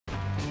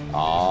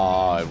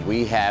Oh,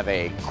 we have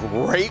a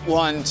great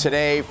one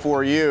today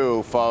for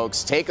you,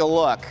 folks. Take a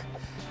look.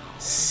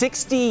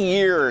 60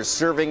 years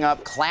serving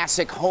up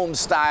classic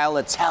home-style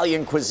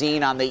Italian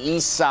cuisine on the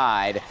East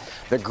Side.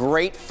 The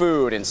great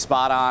food and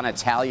spot-on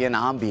Italian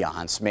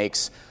ambiance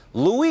makes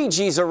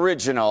Luigi's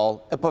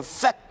Original a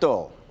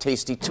perfecto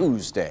Tasty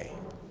Tuesday.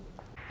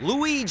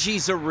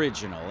 Luigi's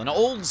Original, an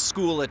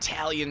old-school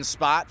Italian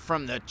spot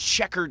from the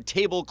checkered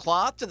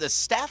tablecloth to the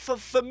staff of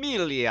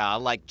familia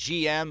like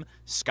GM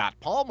Scott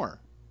Palmer.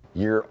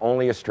 You're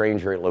only a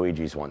stranger at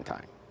Luigi's one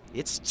time.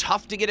 It's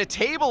tough to get a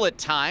table at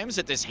times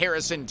at this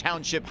Harrison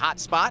Township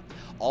hotspot.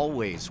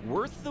 Always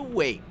worth the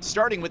wait,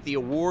 starting with the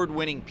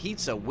award-winning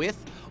pizza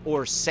with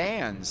or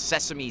sans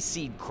sesame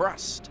seed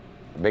crust.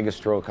 The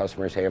biggest thrill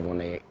customers have when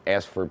they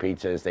ask for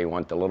pizza is they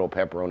want the little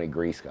pepperoni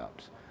grease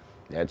cups.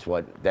 That's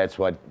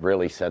what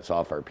really sets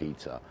off our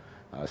pizza.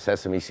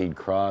 Sesame seed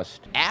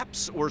crust.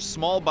 Apps or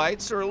small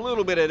bites or a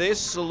little bit of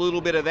this, a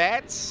little bit of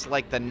that,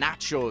 like the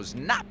Nachos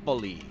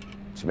Napoli.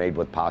 It's made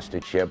with pasta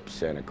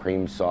chips and a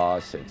cream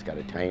sauce. It's got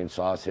Italian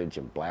sausage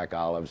and black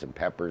olives and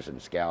peppers and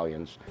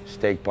scallions.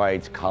 Steak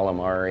bites,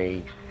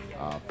 calamari,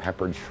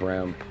 peppered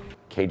shrimp,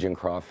 Cajun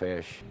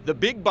crawfish. The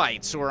big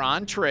bites or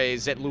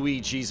entrees at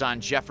Luigi's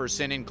on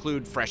Jefferson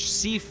include fresh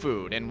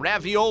seafood and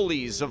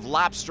raviolis of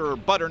lobster or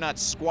butternut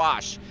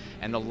squash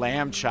and the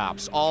lamb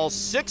chops, all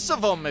 6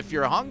 of them if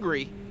you're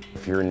hungry.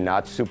 If you're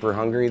not super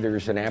hungry,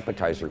 there's an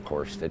appetizer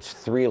course that's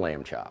 3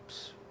 lamb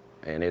chops.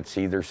 And it's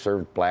either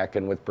served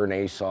blackened with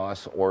béarnaise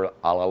sauce or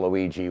a la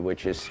Luigi,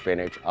 which is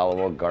spinach,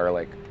 olive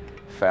garlic,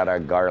 feta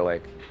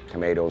garlic,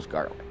 tomatoes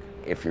garlic.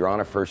 If you're on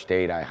a first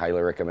date, I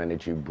highly recommend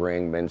that you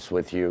bring mince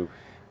with you,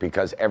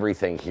 because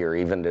everything here,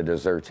 even the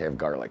desserts, have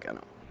garlic in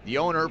them. The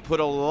owner put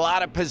a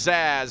lot of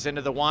pizzazz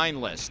into the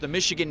wine list, the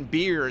Michigan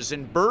beers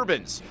and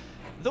bourbons.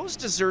 Those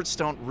desserts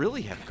don't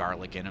really have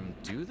garlic in them,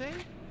 do they?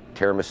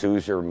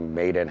 Tiramisus are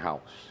made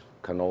in-house.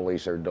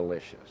 Cannolis are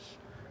delicious.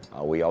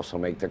 We also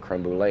make the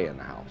creme brulee in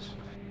the house.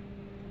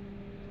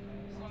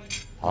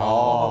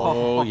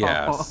 Oh,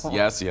 yes.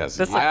 Yes.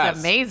 This looks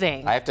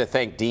amazing. I have to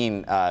thank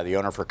Dean, the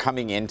owner, for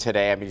coming in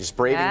today. I mean, just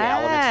braving the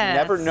elements. You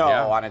never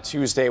know on a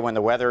Tuesday when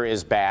the weather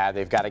is bad.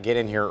 They've got to get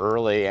in here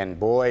early, and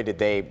boy, did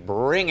they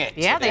bring it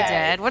Yeah, today.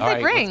 they did. What did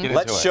they bring?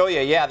 Let's show you.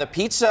 Yeah, the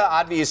pizza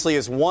obviously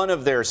is one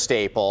of their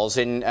staples,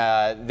 and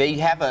they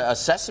have a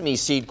sesame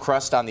seed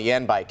crust on the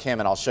end by Kim,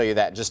 and I'll show you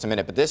that in just a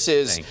minute. But this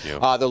is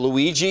the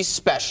Luigi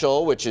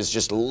Special, which is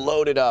just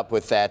loaded up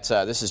with that.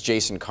 This is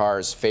Jason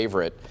Carr's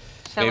favorite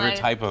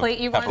type of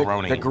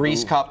pepperoni. The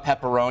grease cup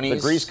pepperonis. The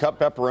grease cup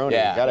pepperoni.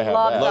 Yeah. You gotta have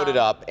that. Loaded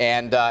up.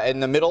 And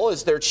in the middle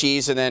is their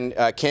cheese. And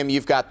then, Kim,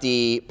 you've got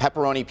the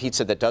pepperoni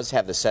pizza that does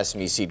have the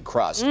sesame seed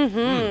crust.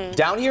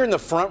 Down here in the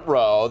front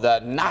row,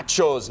 the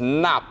Nachos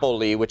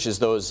Napoli, which is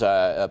those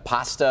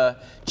pasta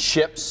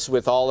chips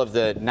with all of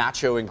the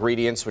nacho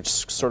ingredients, which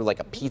is sort of like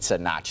a pizza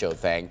nacho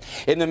thing.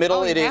 In the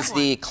middle, it is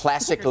the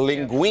classic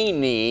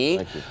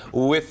linguine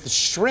with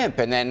shrimp.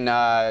 And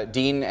then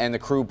Dean and the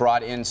crew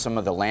brought in some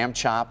of the lamb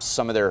chops,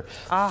 some of their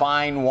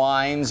fine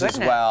wines as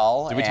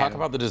well. Did we talk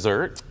about the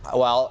dessert?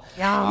 Well,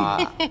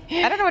 I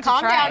don't know what to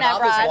try.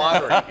 Mouth is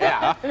watering.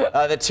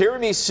 Yeah. The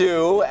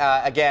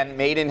tiramisu, again,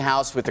 made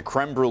in-house with the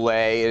creme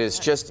brulee. It is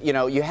just, you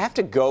know, you have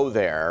to go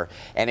there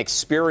and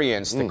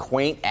experience the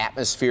quaint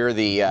atmosphere,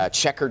 the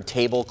checkered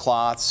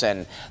tablecloths,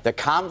 and the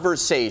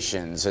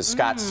conversations. As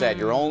Scott said,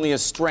 you're only a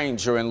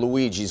stranger in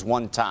Luigi's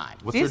one time.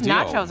 These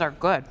nachos are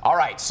good. All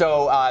right,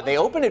 so they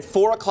open at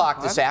 4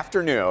 o'clock this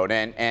afternoon,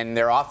 and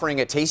they're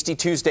offering a Tasty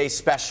Tuesday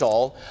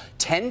special,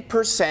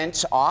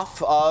 10%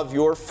 off of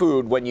your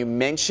food when you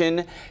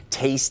mention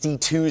Tasty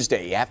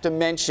Tuesday. You have to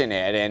mention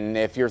it, and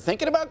if you're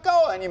thinking about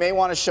going, you may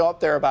want to show up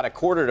there about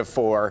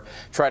 3:45,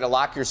 try to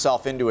lock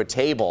yourself into a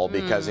table,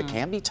 because it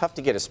can be tough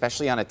to get,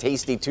 especially on a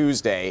Tasty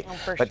Tuesday.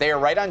 But they are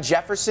right on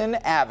Jefferson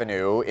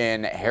Avenue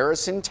in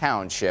Harrison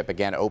Township,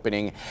 again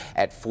opening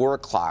at 4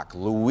 o'clock.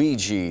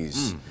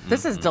 Luigi's.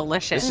 This is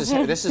delicious.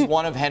 This is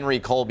one of Henry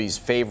Colby's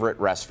favorite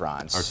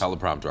restaurants. Our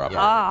teleprompter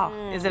drop.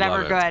 Oh, is it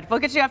ever good? We'll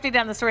get you updated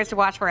on the stories to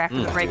watch for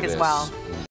after the break as well.